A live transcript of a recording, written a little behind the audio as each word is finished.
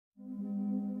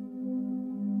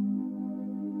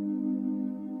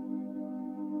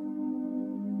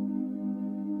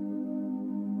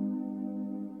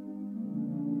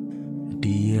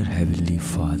Heavenly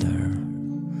Father,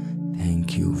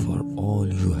 thank you for all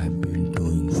you have been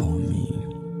doing for me.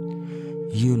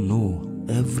 You know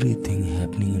everything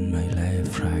happening in my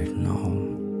life right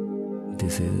now.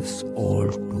 This is all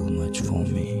too much for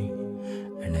me,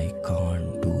 and I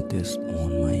can't do this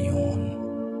on my own.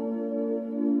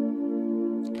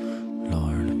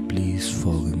 Lord, please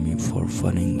forgive me for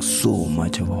worrying so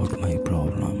much about my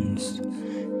problems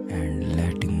and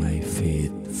letting my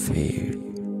faith fade.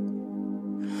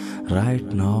 Right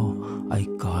now, I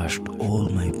cast all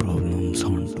my problems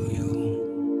onto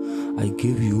you. I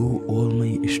give you all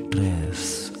my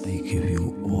stress. I give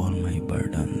you all my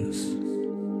burdens.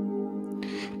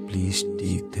 Please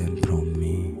take them from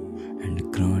me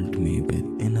and grant me with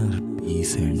inner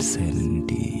peace and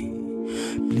serenity.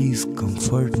 Please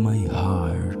comfort my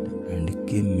heart and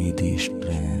give me the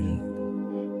strength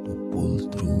to pull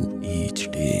through each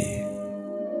day.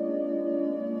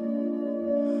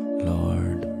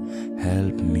 Lord,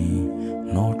 help me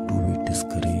not to be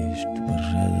discouraged, but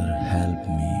rather help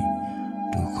me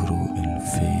to grow in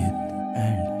faith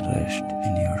and trust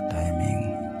in your timing.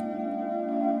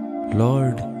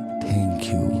 Lord, thank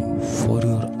you for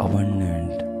your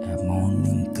abundant,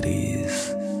 abounding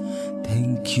grace.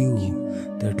 Thank you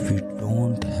that we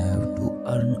don't have to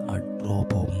earn a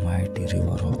drop of mighty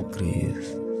river of grace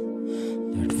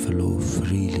that flow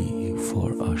freely for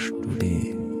us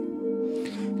today.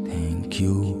 Thank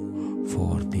you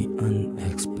for the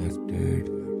unexpected,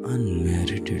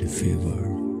 unmerited favor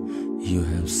you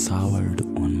have showered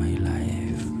on my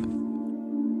life.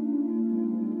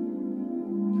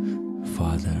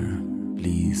 Father,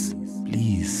 please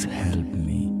help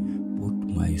me put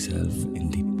myself in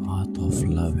the path of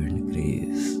love and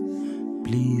grace.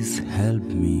 Please help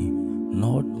me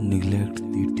not neglect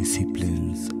the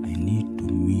disciplines I need to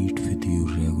meet with you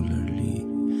regularly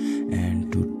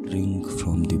and to drink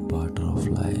from the water of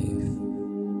life.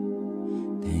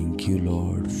 Thank you,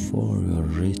 Lord, for your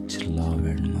rich love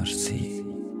and mercy.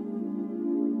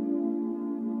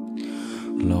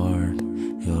 Lord,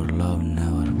 your love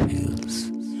never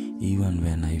fails. Even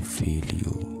when I fail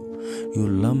you, you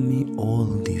love me all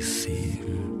the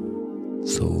same.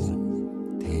 So,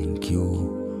 thank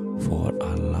you for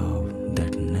a love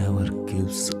that never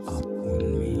gives up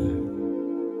on me.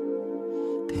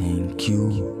 Thank you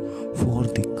for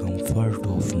the comfort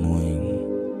of knowing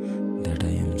that I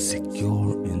am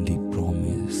secure in the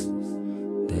promise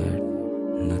that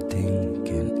nothing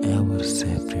can ever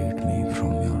separate me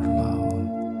from your love.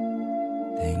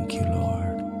 Thank you,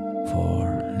 Lord, for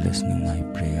listening my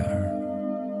prayer.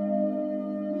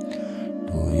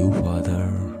 To you, Father,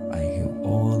 I give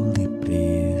all the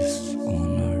praise,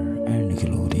 honor, and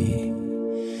glory.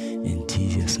 In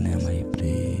Jesus' name I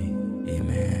pray.